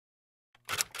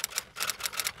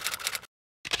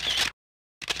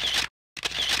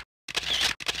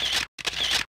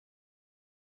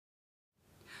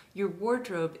Your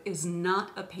wardrobe is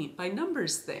not a paint by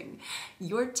numbers thing.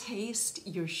 Your taste,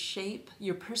 your shape,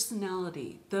 your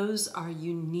personality, those are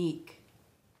unique.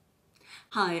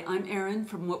 Hi, I'm Erin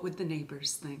from What Would the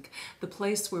Neighbors Think, the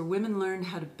place where women learn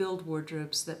how to build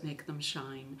wardrobes that make them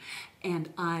shine.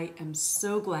 And I am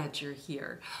so glad you're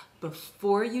here.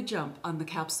 Before you jump on the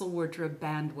Capsule Wardrobe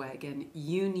bandwagon,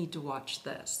 you need to watch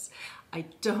this. I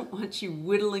don't want you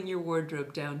whittling your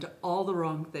wardrobe down to all the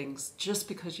wrong things just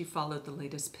because you followed the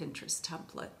latest Pinterest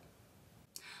template.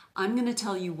 I'm going to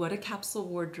tell you what a capsule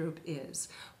wardrobe is,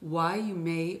 why you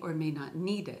may or may not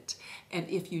need it, and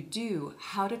if you do,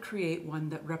 how to create one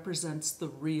that represents the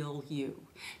real you.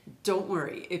 Don't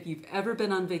worry, if you've ever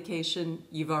been on vacation,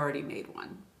 you've already made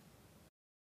one.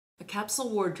 A capsule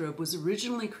wardrobe was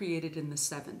originally created in the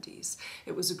 70s.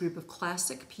 It was a group of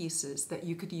classic pieces that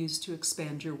you could use to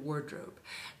expand your wardrobe.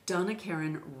 Donna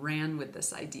Karan ran with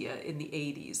this idea in the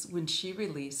 80s when she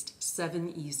released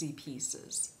 7 Easy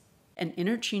Pieces. An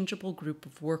interchangeable group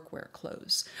of workwear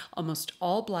clothes, almost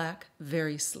all black,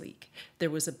 very sleek. There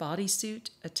was a bodysuit,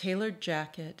 a tailored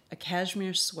jacket, a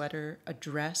cashmere sweater, a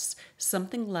dress,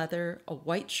 something leather, a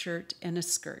white shirt, and a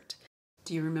skirt.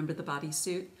 Do you remember the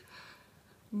bodysuit?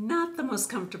 Not the most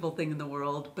comfortable thing in the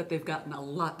world, but they've gotten a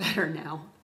lot better now.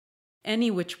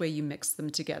 Any which way you mix them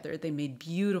together, they made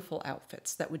beautiful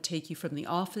outfits that would take you from the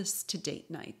office to date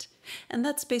night. And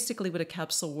that's basically what a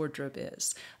capsule wardrobe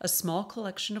is, a small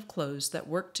collection of clothes that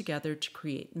work together to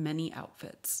create many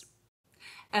outfits.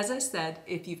 As I said,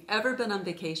 if you've ever been on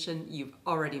vacation, you've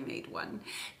already made one.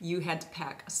 You had to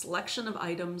pack a selection of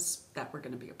items that were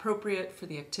going to be appropriate for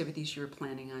the activities you were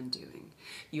planning on doing.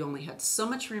 You only had so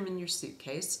much room in your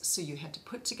suitcase, so you had to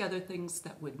put together things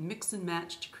that would mix and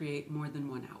match to create more than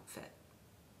one outfit.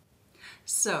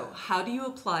 So, how do you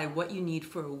apply what you need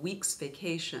for a week's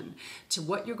vacation to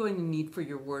what you're going to need for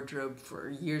your wardrobe for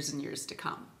years and years to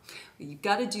come? You've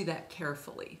got to do that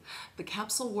carefully. The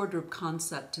capsule wardrobe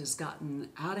concept has gotten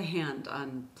out of hand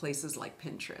on places like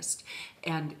Pinterest,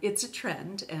 and it's a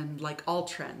trend, and like all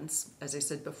trends, as I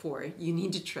said before, you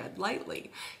need to tread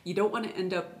lightly. You don't want to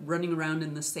end up running around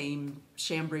in the same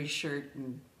chambray shirt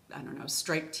and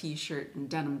striped t-shirt and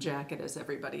denim jacket as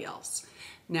everybody else.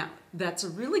 Now, that's a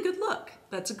really good look.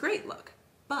 That's a great look,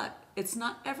 but it's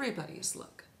not everybody's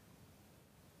look.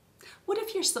 What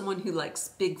if you're someone who likes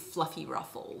big fluffy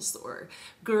ruffles or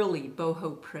girly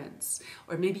boho prints,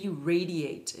 or maybe you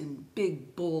radiate in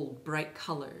big, bold, bright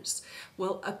colors?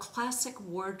 Well, a classic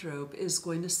wardrobe is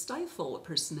going to stifle a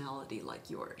personality like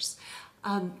yours.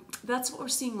 That's what we're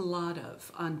seeing a lot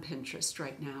of on Pinterest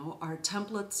right now, are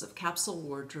templates of capsule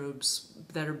wardrobes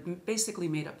that are basically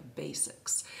made up of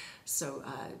basics. So,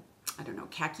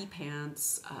 khaki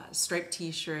pants, striped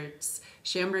t-shirts,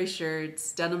 chambray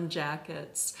shirts, denim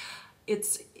jackets.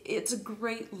 It's a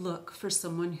great look for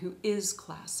someone who is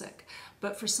classic,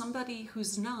 but for somebody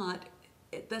who's not,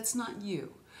 that's not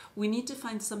you. We need to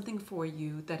find something for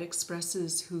you that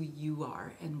expresses who you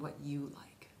are and what you like.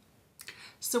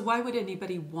 So why would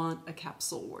anybody want a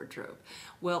capsule wardrobe?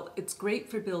 Well, it's great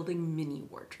for building mini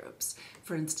wardrobes.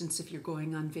 For instance, if you're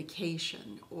going on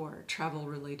vacation or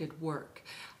travel-related work,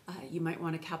 you might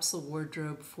want a capsule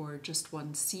wardrobe for just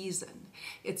one season.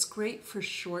 It's great for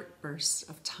short bursts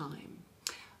of time.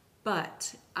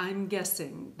 But I'm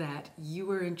guessing that you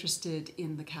were interested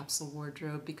in the capsule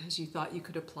wardrobe because you thought you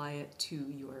could apply it to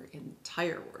your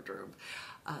entire wardrobe.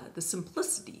 The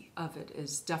simplicity of it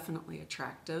is definitely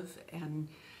attractive, and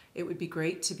it would be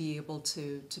great to be able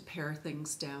to pare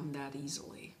things down that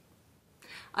easily.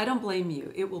 I don't blame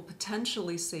you. It will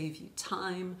potentially save you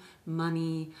time,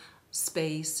 money,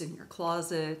 space in your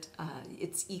closet.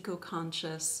 It's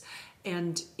eco-conscious.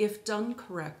 And if done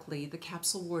correctly, the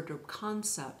capsule wardrobe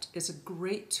concept is a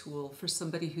great tool for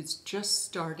somebody who's just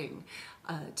starting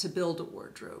to build a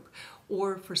wardrobe,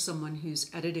 or for someone who's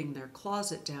editing their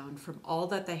closet down from all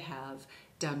that they have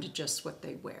down to just what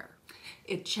they wear.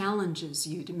 It challenges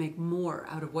you to make more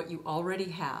out of what you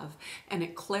already have, and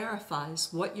it clarifies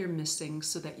what you're missing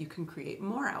so that you can create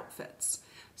more outfits.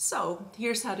 So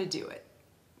here's how to do it.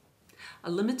 A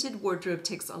limited wardrobe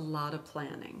takes a lot of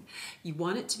planning. You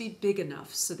want it to be big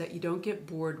enough so that you don't get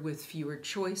bored with fewer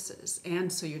choices,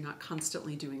 and so you're not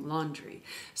constantly doing laundry,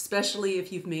 especially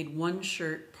if you've made one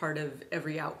shirt part of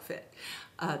every outfit.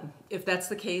 If that's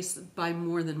the case, buy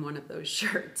more than one of those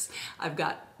shirts. I've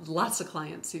got lots of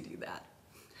clients who do that.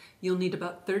 You'll need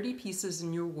about 30 pieces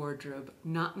in your wardrobe,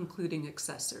 not including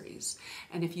accessories.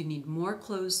 And if you need more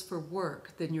clothes for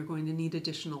work, then you're going to need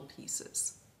additional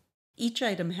pieces. Each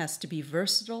item has to be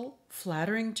versatile,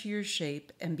 flattering to your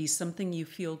shape, and be something you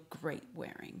feel great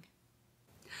wearing.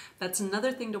 That's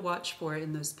another thing to watch for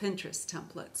in those Pinterest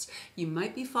templates. You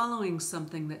might be following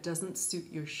something that doesn't suit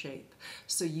your shape,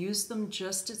 so use them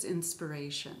just as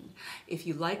inspiration. If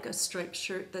you like a striped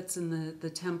shirt that's in the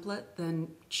template, then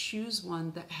choose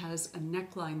one that has a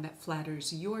neckline that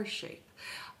flatters your shape.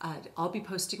 I'll be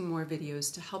posting more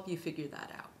videos to help you figure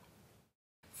that out.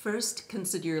 First,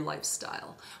 consider your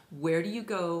lifestyle. Where do you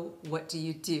go? What do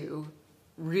you do?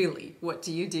 Really, what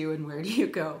do you do and where do you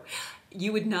go?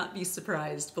 You would not be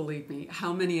surprised, believe me,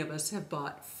 how many of us have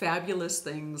bought fabulous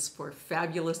things for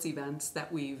fabulous events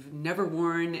that we've never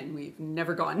worn and we've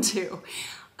never gone to.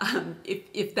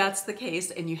 If that's the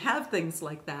case and you have things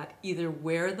like that, either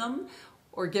wear them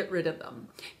or get rid of them.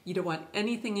 You don't want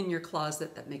anything in your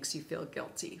closet that makes you feel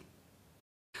guilty.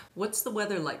 What's the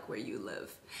weather like where you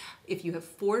live? If you have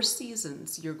 4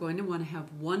 seasons, you're going to want to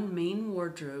have one main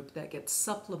wardrobe that gets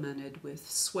supplemented with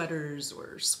sweaters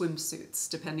or swimsuits,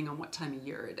 depending on what time of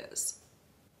year it is.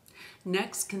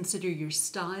 Next, consider your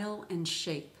style and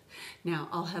shape. Now,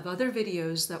 I'll have other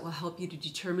videos that will help you to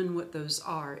determine what those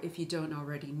are if you don't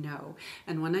already know.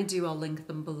 And when I do, I'll link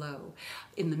them below.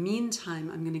 In the meantime,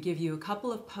 I'm going to give you a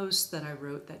couple of posts that I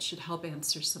wrote that should help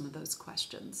answer some of those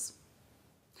questions.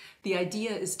 The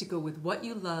idea is to go with what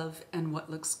you love and what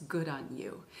looks good on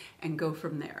you and go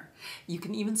from there. You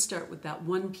can even start with that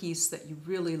one piece that you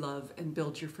really love and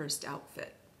build your first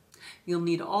outfit. You'll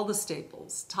need all the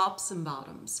staples, tops and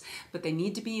bottoms, but they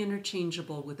need to be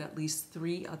interchangeable with at least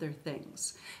 3 other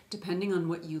things. Depending on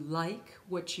what you like,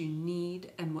 what you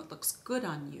need, and what looks good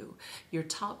on you, your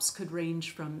tops could range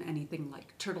from anything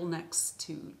like turtlenecks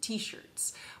to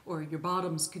t-shirts, or your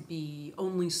bottoms could be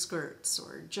only skirts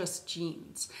or just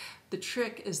jeans. The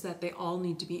trick is that they all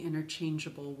need to be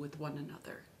interchangeable with one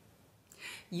another.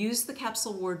 Use the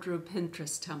Capsule Wardrobe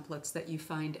Pinterest templates that you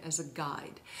find as a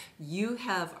guide. You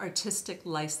have artistic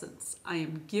license. I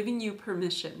am giving you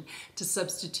permission to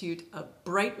substitute a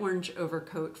bright orange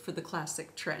overcoat for the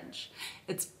classic trench.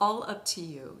 It's all up to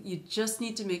you. You just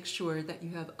need to make sure that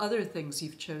you have other things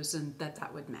you've chosen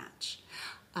that would match.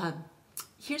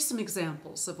 Here's some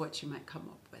examples of what you might come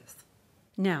up with.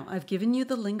 Now, I've given you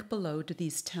the link below to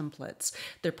these templates.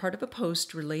 They're part of a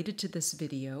post related to this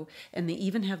video, and they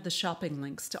even have the shopping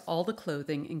links to all the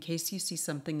clothing in case you see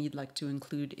something you'd like to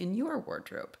include in your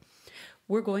wardrobe.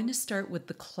 We're going to start with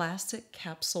the classic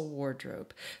capsule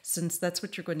wardrobe, since that's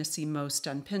what you're going to see most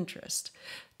on Pinterest.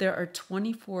 There are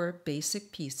 24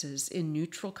 basic pieces in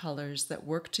neutral colors that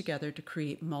work together to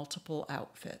create multiple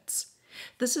outfits.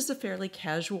 This is a fairly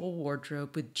casual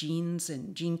wardrobe with jeans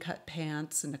and jean-cut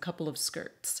pants and a couple of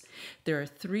skirts. There are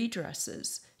 3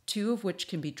 dresses, 2 of which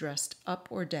can be dressed up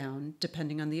or down,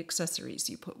 depending on the accessories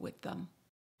you put with them.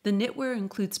 The knitwear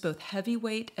includes both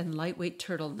heavyweight and lightweight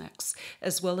turtlenecks,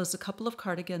 as well as a couple of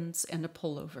cardigans and a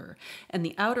pullover, and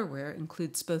the outerwear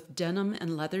includes both denim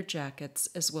and leather jackets,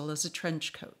 as well as a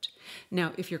trench coat.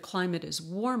 Now, if your climate is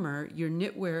warmer, your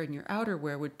knitwear and your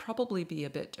outerwear would probably be a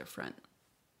bit different.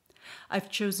 I've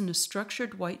chosen a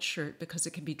structured white shirt because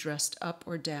it can be dressed up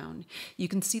or down. You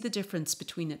can see the difference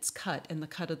between its cut and the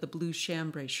cut of the blue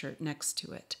chambray shirt next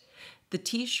to it. The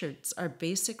t-shirts are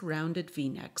basic rounded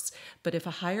v-necks, but if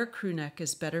a higher crew neck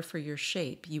is better for your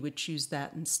shape, you would choose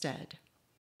that instead.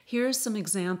 Here are some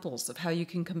examples of how you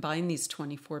can combine these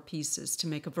 24 pieces to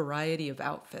make a variety of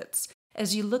outfits.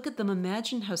 As you look at them,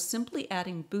 imagine how simply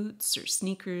adding boots or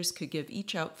sneakers could give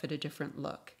each outfit a different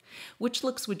look. Which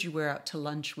looks would you wear out to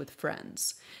lunch with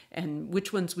friends? And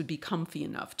which ones would be comfy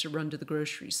enough to run to the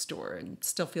grocery store and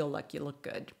still feel like you look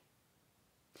good?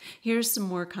 Here's some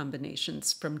more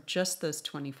combinations from just those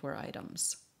 24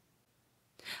 items.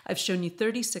 I've shown you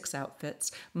 36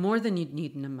 outfits, more than you'd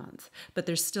need in a month, but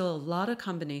there's still a lot of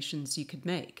combinations you could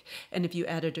make. And if you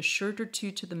added a shirt or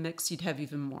 2 to the mix, you'd have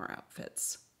even more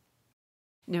outfits.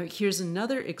 Now, here's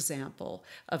another example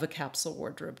of a capsule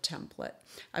wardrobe template.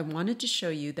 I wanted to show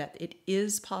you that it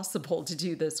is possible to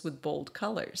do this with bold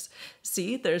colors.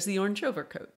 See, there's the orange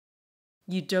overcoat.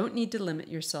 You don't need to limit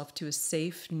yourself to a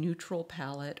safe, neutral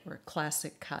palette or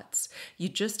classic cuts. You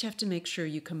just have to make sure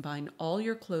you combine all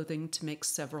your clothing to make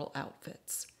several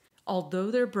outfits. Although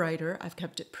they're brighter, I've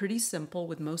kept it pretty simple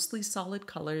with mostly solid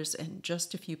colors and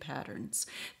just a few patterns.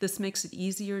 This makes it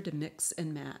easier to mix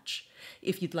and match.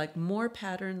 If you'd like more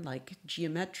pattern like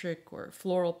geometric or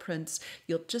floral prints,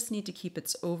 you'll just need to keep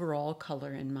its overall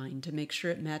color in mind to make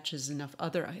sure it matches enough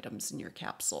other items in your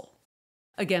capsule.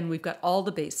 Again, we've got all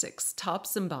the basics,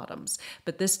 tops and bottoms,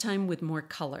 but this time with more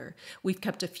color. We've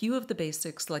kept a few of the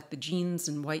basics like the jeans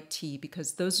and white tee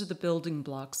because those are the building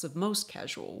blocks of most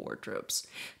casual wardrobes.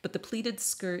 But the pleated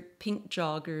skirt, pink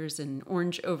joggers, and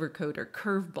orange overcoat are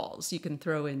curveballs you can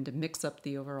throw in to mix up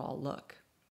the overall look.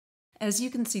 As you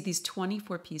can see, these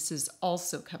 24 pieces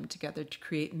also come together to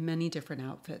create many different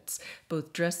outfits,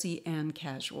 both dressy and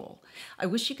casual. I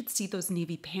wish you could see those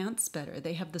navy pants better.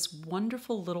 They have this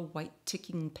wonderful little white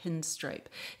ticking pinstripe.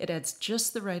 It adds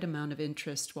just the right amount of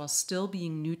interest while still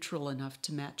being neutral enough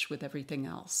to match with everything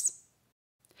else.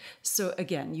 So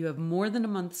again, you have more than a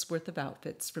month's worth of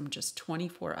outfits from just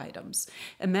 24 items.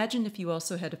 Imagine if you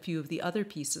also had a few of the other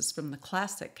pieces from the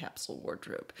classic capsule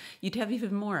wardrobe. You'd have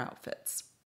even more outfits.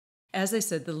 As I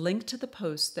said, the link to the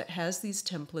post that has these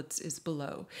templates is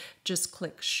below. Just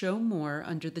click Show More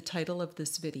under the title of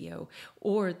this video,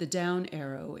 or the down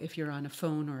arrow if you're on a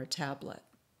phone or a tablet.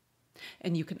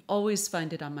 And you can always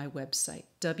find it on my website,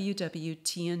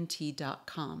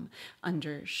 WWTNT.com,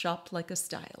 under Shop Like a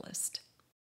Stylist.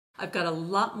 I've got a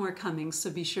lot more coming,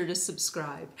 so be sure to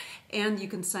subscribe. And you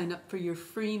can sign up for your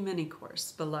free mini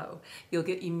course below. You'll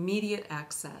get immediate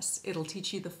access. It'll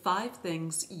teach you the 5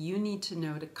 things you need to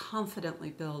know to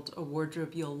confidently build a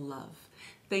wardrobe you'll love.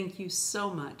 Thank you so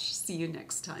much. See you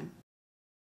next time.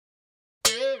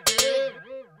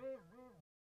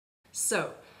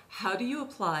 So, how do you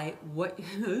apply what...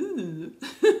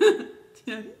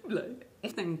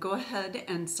 Then go ahead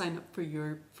and sign up for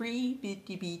your free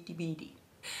beady.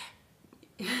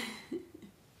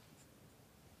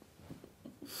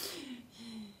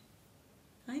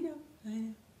 I know.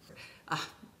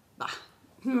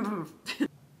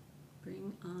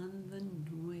 Bring on the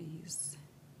noise.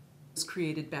 It was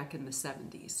created back in the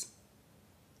 70s.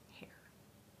 Hair.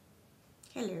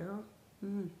 Hello.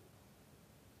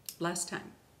 Last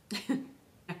time.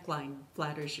 Neckline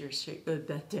flatters your shape. Oh,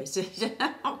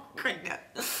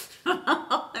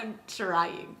 I'm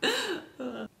trying.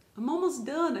 I'm almost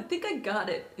done. I think I got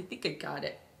it. Make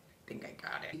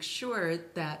sure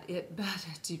that it...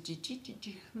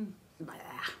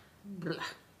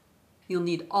 You'll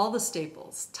need all the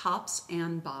staples, tops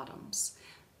and bottoms.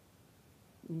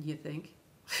 You think?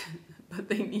 But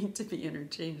they need to be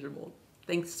interchangeable.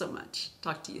 Thanks so much.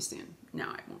 Talk to you soon. No,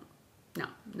 I won't. No,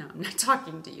 I'm not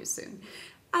talking to you soon.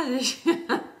 I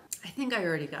think I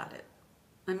already got it.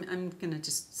 I'm gonna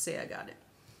just say I got it.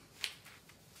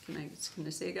 Can I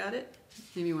say I got it?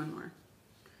 Maybe one more.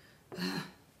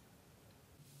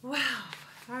 Wow,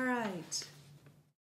 all right.